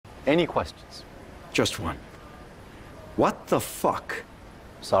Any questions? Just one. What the fuck?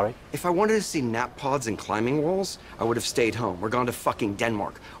 Sorry? If I wanted to see nap pods and climbing walls, I would have stayed home or gone to fucking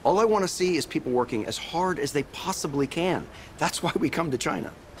Denmark. All I want to see is people working as hard as they possibly can. That's why we come to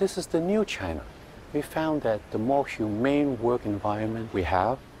China. This is the new China. We found that the more humane work environment we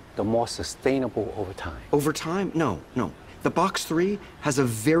have, the more sustainable over time. Over time? No. The Box 3 has a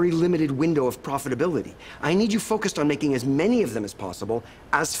very limited window of profitability. I need you focused on making as many of them as possible,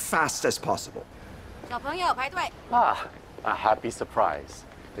 as fast as possible. Ah, a happy surprise.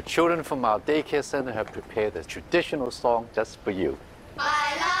 The children from our daycare center have prepared a traditional song just for you.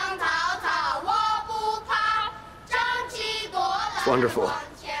 It's wonderful.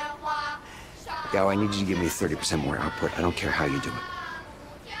 Gao, I need you to give me 30% more output. I don't care how you do it.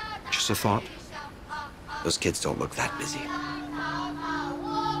 Just a thought. Those kids don't look that busy.